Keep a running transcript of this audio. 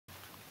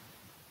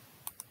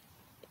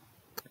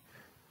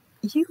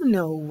You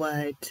know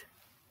what?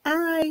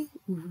 I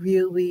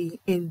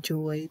really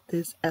enjoyed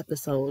this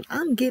episode.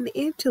 I'm getting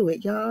into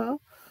it,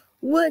 y'all.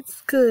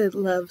 What's good,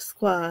 Love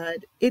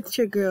Squad? It's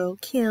your girl,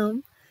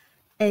 Kim,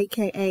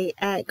 aka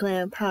at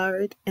Glam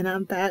Powered, and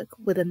I'm back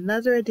with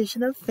another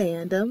edition of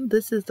Fandom.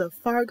 This is the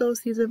Fargo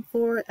Season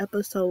 4,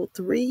 Episode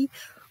 3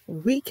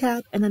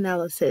 recap and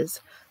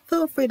analysis.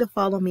 Feel free to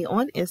follow me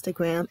on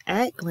Instagram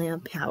at Glam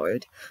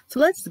Powered.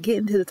 So let's get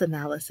into this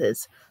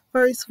analysis.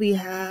 First, we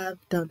have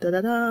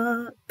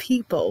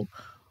people.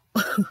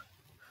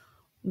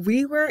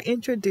 We were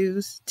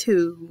introduced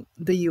to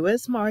the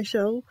U.S.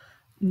 Marshal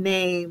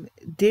named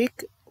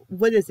Dick,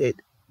 what is it?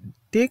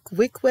 Dick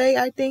Wickway,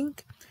 I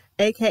think,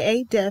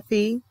 aka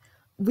Deffy.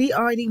 We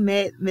already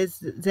met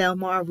Miss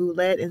Zelmar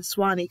Roulette and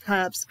Swanee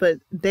Cops, but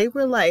they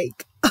were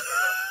like,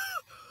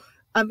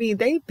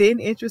 they've been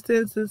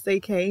interested since they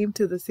came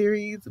to the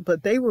series,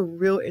 but they were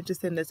real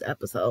interested in this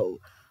episode.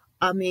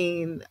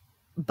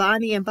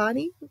 Bonnie and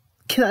Bonnie,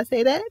 can I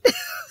say that?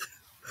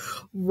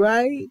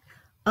 Right?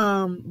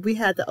 We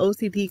had the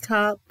OCD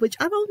cop, which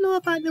I don't know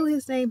if I knew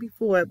his name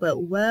before, but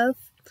Wef.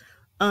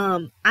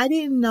 I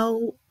didn't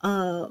know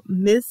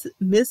Miss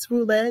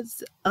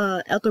Roulette's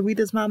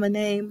Eltharita's mama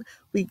name.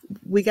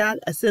 We got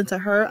a sense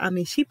of her.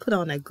 She put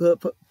on a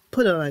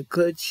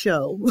good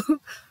show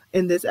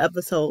in this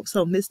episode.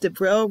 So Mr.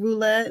 Brell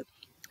Roulette,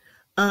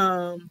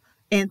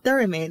 and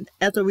Thurman,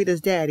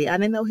 Eltharita's daddy. I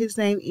didn't know his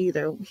name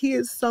either. He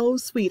is so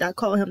sweet. I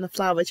call him the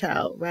flower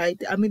child, right?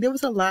 There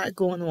was a lot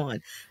going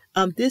on.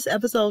 This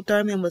episode,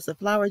 Thurman was the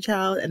flower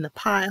child and the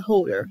pie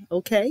holder,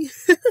 okay?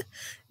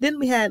 Then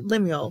we had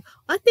Lemuel.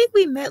 I think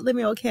we met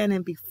Lemuel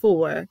Cannon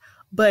before,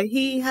 but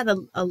he had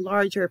a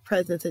larger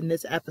presence in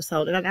this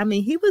episode. And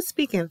he was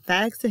speaking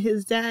facts to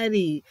his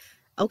daddy,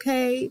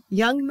 okay?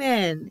 Young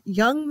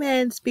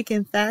man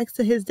speaking facts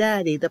to his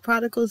daddy, the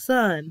prodigal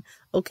son,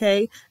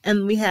 okay?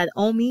 And we had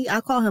Omi. I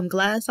call him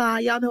Glass Eye.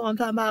 Y'all know what I'm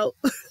talking about?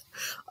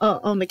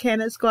 On the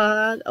Cannon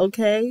Squad,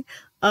 okay?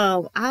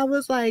 I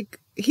was like,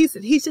 he's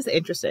just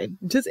interesting.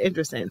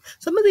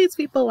 Some of these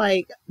people,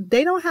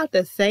 they don't have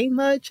to say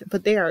much,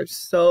 but they are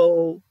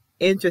so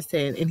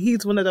interesting, and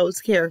he's one of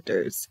those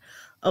characters.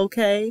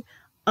 Okay.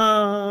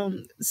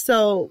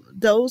 So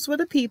those were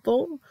the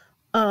people.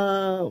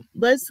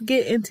 Let's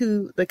get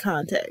into the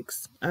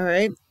context. All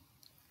right.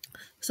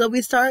 So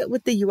we start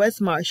with the U.S.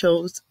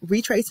 Marshals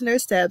retracing their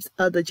steps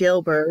of the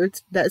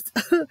jailbirds. That's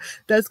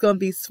going to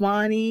be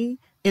Swanee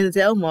and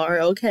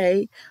Zelmar.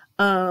 Okay.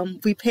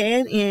 We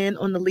pan in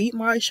on the lead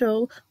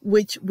marshal,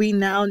 which we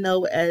now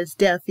know as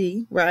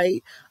Deffy,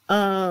 right?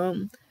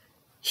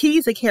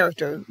 He's a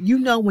character. You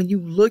know when you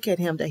look at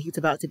him that he's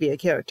about to be a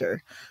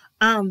character.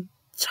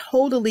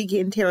 Totally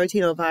getting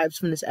Tarantino vibes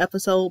from this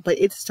episode, but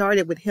it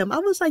started with him. I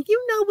was like,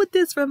 you know what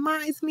this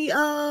reminds me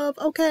of?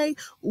 Okay,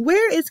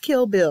 where is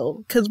Kill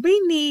Bill? Because we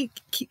need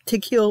to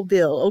kill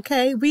Bill.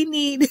 Okay, we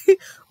need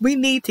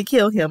to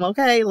kill him.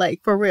 Okay,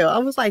 for real. I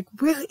was like,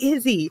 where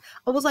is he?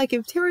 I was like,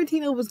 if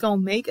Tarantino was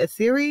gonna make a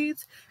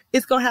series,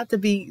 it's gonna have to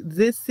be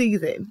this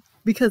season,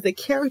 because the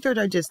characters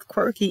are just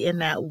quirky in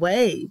that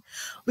way.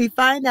 We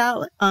find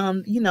out,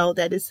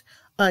 that it's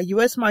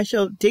U.S.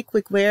 Marshal Dick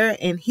Wickware,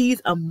 and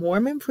he's a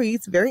Mormon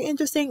priest. Very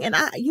interesting. And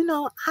I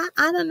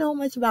don't know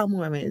much about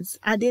Mormons.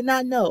 I did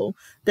not know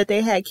that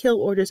they had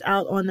kill orders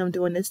out on them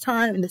during this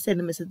time in the state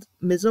of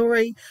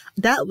Missouri.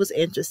 That was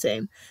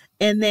interesting.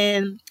 And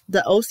then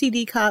the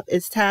OCD cop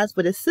is tasked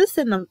with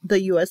assisting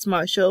the U.S.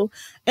 Marshal,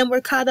 and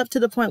we're caught up to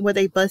the point where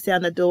they bust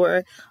down the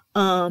door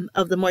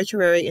of the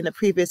mortuary in the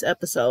previous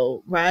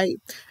episode, right?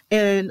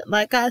 And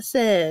like I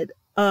said,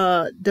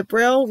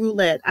 Debrelle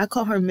Roulette, I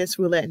call her Miss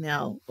Roulette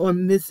now, or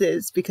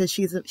Mrs., because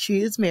she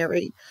is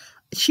married.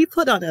 She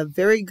put on a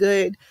very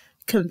good,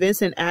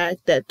 convincing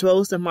act that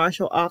throws the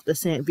marshal off the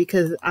scent,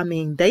 because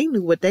they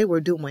knew what they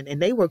were doing,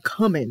 and they were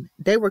coming,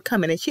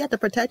 and she had to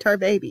protect her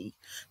baby.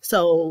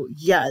 So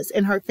yes,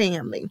 and her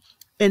family.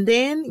 And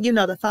then,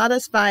 the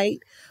fathers fight.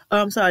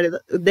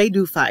 They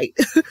do fight.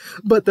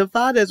 But the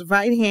father's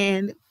right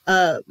hand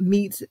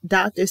meets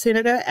Dr.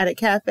 Senator at a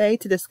cafe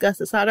to discuss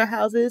the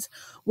slaughterhouses,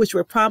 which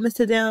were promised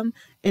to them.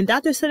 And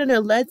Dr. Senator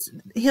lets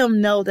him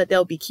know that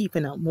they'll be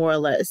keeping them, more or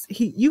less.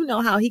 You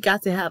know how he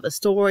got to have a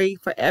story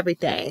for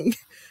everything.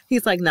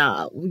 He's like,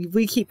 nah,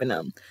 we keeping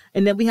them.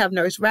 And then we have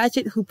Nurse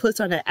Ratchet, who puts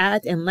on an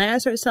act and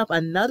lands herself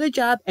another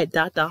job at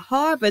Dr.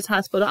 Harvard's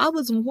hospital. I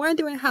was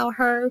wondering how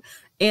her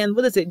and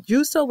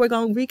Justo were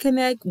going to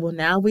reconnect. Well,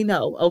 now we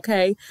know,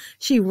 okay?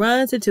 She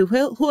runs into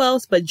who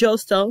else but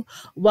Justo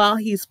while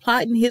he's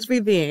plotting his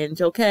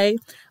revenge, okay?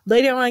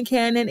 Later on,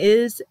 Cannon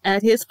is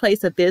at his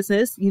place of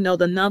business,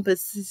 the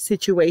numbers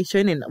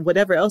situation and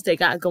whatever else they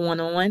got going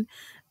on.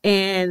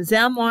 And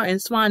Zelmar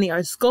and Swanee are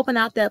scoping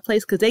out that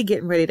place because they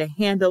getting ready to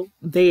handle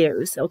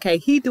theirs. Okay,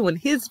 he doing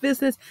his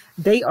business,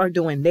 they are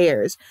doing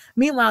theirs.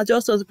 Meanwhile,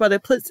 Joseph's brother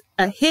puts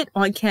a hit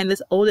on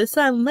Candace's oldest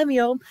son,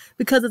 Lemuel,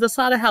 because of the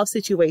slaughterhouse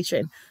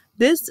situation.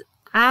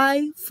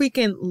 I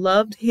freaking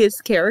loved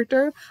his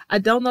character. I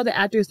don't know the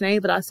actor's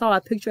name, but I saw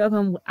a picture of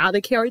him out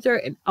of character,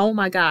 and oh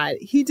my God,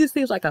 he just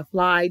seems like a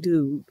fly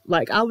dude.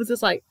 I was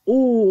just like,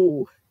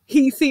 ooh,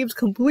 he seems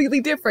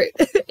completely different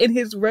in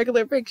his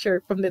regular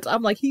picture from this.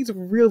 I'm like, he's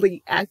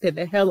really acting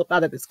the hell up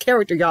out of his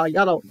character, y'all.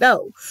 Y'all don't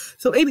know.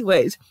 So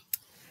anyways,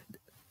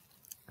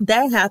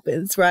 that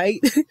happens, right?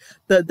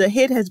 The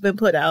hit has been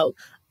put out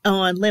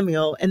on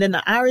Lemuel, and then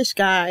the Irish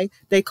guy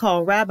they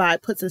call Rabbi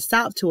puts a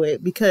stop to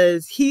it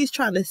because he's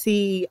trying to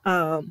see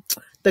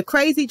the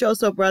crazy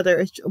Joseph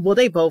brother. Well,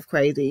 they both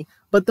crazy,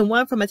 but the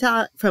one from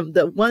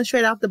the one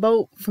straight off the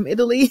boat from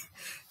Italy,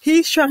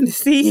 he's trying to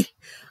see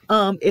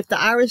if the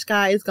Irish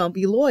guy is gonna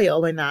be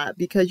loyal or not,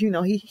 because you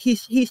know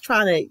he's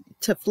trying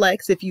to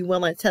flex, if you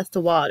will, and test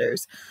the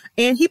waters.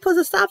 And he puts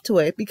a stop to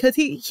it because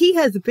he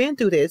has been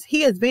through this.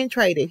 He has been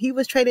traded. He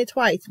was traded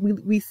twice.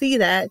 We see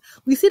that.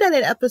 We see that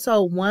in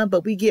episode 1,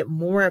 but we get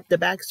more of the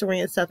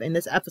backstory and stuff in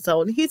this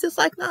episode. And he's just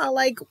like, nah,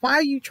 like, why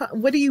are you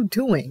trying? What are you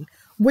doing?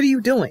 What are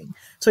you doing?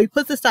 So he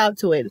puts a stop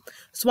to it.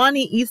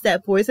 Swanee eats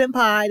that poison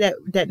pie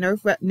that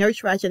Nurse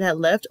Ratched had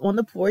left on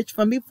the porch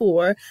from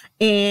before.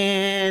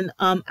 And,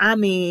 I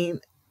mean,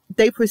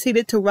 they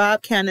proceeded to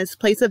rob Cannon's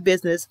place of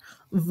business,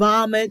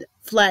 vomit,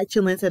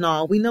 flatulence, and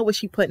all. We know what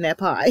she put in that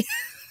pie.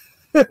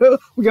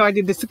 We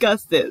already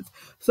discussed this.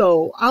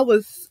 So I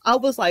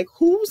was like,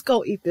 who's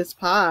gonna eat this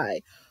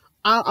pie?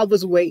 I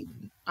was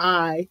waiting.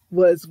 I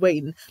was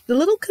waiting. The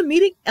little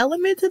comedic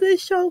element to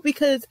this show,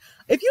 because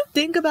if you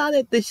think about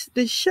it, this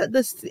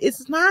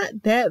it's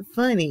not that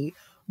funny,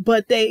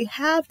 but they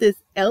have this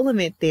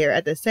element there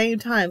at the same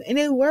time, and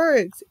it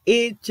works.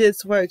 It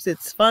just works.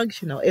 It's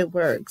functional. It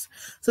works.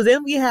 So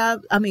then we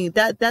have, I mean,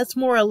 that's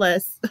more or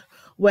less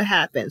what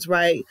happens,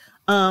 right?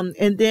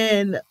 And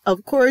then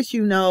of course,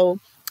 you know,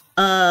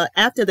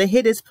 after the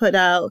hit is put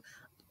out,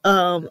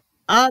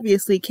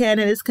 obviously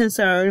Cannon is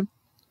concerned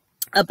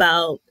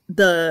about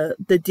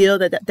the deal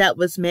that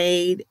was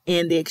made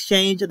and the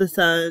exchange of the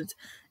sons,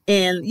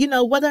 and you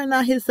know, whether or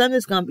not his son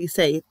is gonna be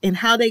safe and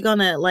how they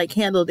gonna like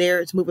handle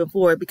theirs moving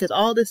forward, because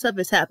all this stuff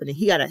is happening.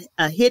 He got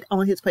a hit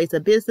on his place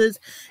of business,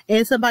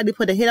 and somebody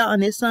put a hit out on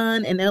his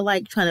son, and they're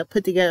like trying to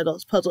put together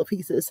those puzzle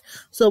pieces.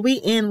 So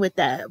we end with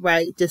that,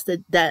 right? Just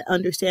that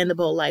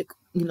understandable, like,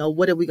 you know,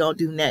 what are we gonna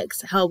do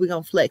next? How are we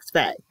gonna flex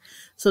back?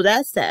 So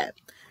that's that.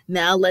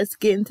 Now let's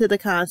get into the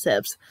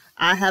concepts.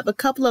 I have a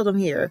couple of them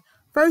here.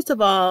 First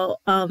of all,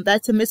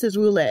 that's a Mrs.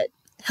 Roulette.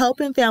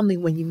 Helping family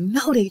when you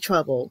know they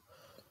trouble.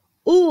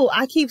 Ooh,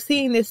 I keep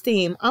seeing this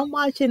theme. I'm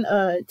watching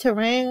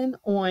Tehran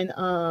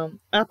on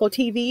Apple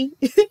TV,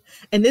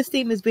 and this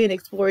theme is being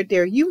explored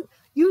there. You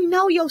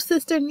know your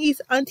sister, niece,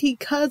 auntie,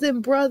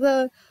 cousin,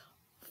 brother,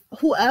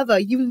 whoever,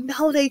 you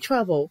know they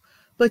trouble,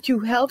 but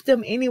you help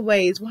them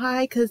anyways.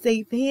 Why? Because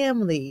they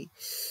family.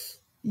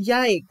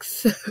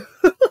 Yikes.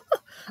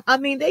 I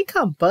mean, they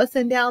come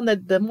busting down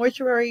the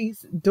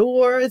mortuary's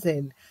doors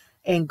and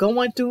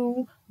going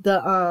through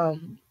the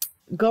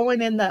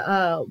going in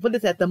the what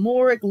is that, the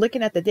morgue,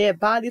 looking at the dead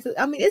bodies.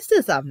 I mean, it's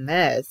just a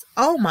mess.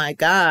 Oh my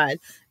God.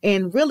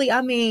 And really,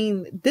 I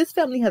mean, this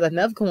family has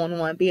enough going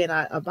on, being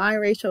a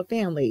biracial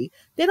family.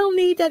 They don't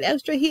need that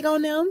extra heat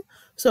on them.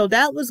 So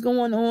that was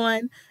going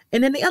on.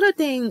 And then the other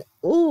thing,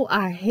 ooh,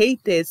 I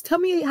hate this. Tell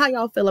me how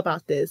y'all feel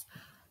about this.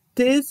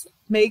 This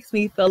makes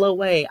me feel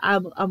away.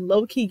 I'm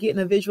low-key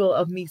getting a visual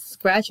of me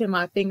scratching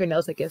my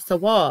fingernails against the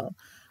wall.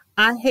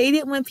 I hate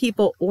it when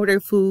people order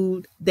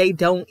food they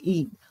don't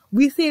eat.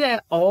 We see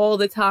that all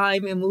the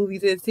time in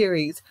movies and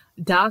series.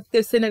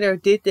 Dr. Senator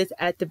did this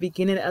at the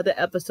beginning of the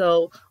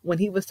episode when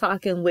he was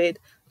talking with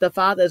the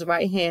father's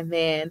right-hand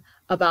man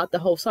about the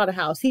whole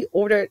slaughterhouse. He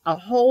ordered a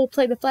whole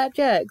plate of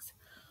flapjacks.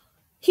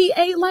 He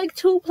ate like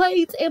 2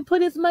 plates and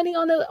put his money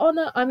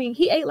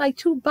he ate like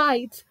 2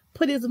 bites,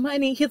 put his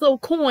money, his little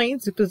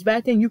coins, because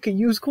back then you could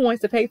use coins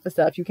to pay for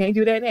stuff. You can't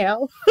do that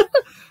now.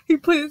 He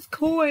put his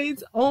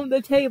coins on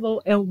the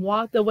table and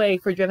walked away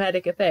for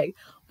dramatic effect.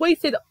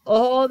 Wasted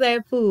all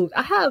that food.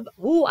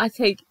 I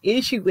take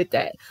issue with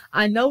that.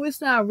 I know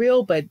it's not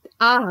real, but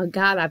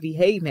God, I be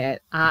hating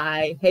that.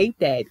 I hate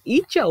that.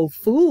 Eat your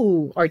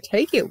food or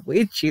take it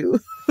with you.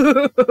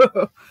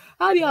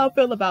 How do y'all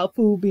feel about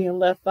food being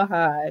left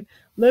behind?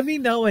 Let me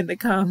know in the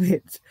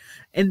comments.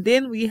 And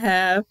then we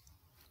have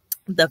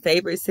the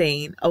favorite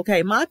scene.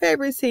 Okay, my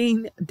favorite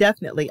scene,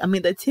 definitely. I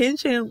mean, the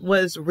tension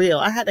was real.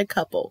 I had a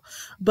couple,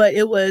 but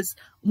it was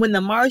when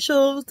the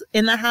marshals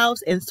in the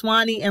house and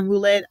Swanee and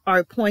Roulette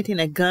are pointing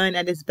a gun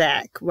at his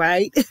back,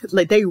 right?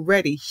 Like they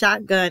ready,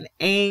 shotgun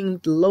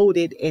aimed,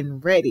 loaded,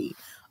 and ready.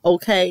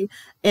 Okay,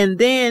 and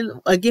then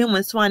again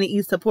when Swanee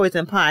eats the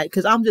poison pie,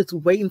 because I'm just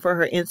waiting for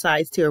her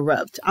insides to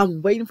erupt.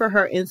 I'm waiting for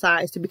her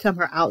insides to become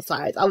her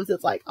outsides. I was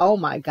just like, oh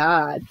my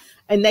God.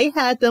 And they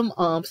had them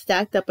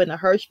stacked up in a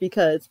hearse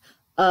because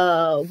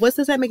what's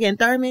his name again?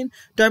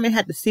 Thurman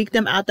had to seek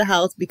them out the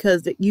house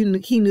because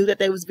he knew that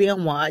they was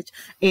being watched,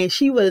 and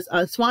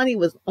Swanee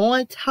was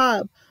on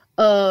top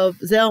of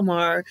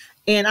Zelmar,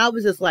 and I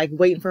was just like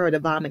waiting for her to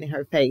vomit in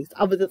her face.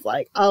 I was just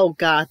like, oh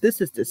God, this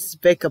is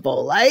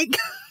despicable. Like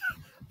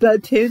the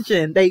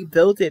tension, they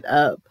built it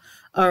up.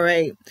 All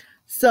right.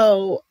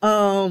 So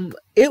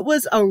it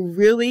was a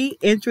really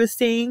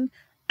interesting,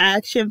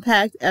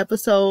 action-packed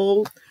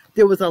episode.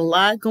 There was a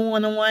lot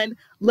going on.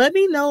 Let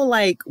me know,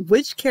 like,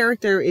 which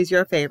character is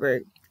your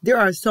favorite. There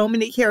are so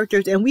many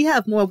characters, and we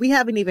have more. We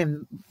haven't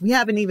even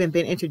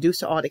been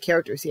introduced to all the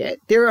characters yet.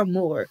 There are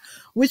more.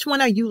 Which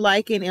one are you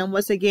liking? And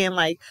once again,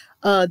 like,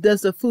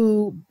 does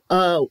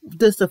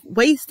the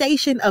waste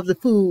station of the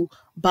food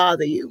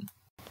bother you?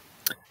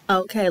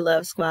 Okay,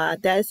 Love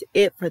Squad, that's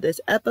it for this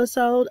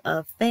episode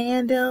of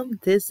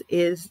Fandom. This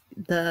is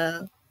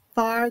the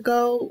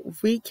Fargo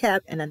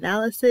recap and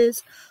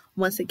analysis.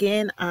 Once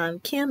again, I'm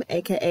Kim,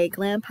 aka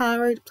Glam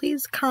Powered.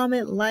 Please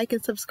comment, like,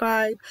 and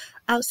subscribe.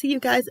 I'll see you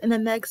guys in the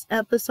next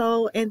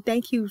episode, and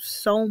thank you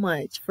so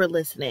much for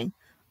listening.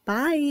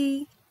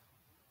 Bye.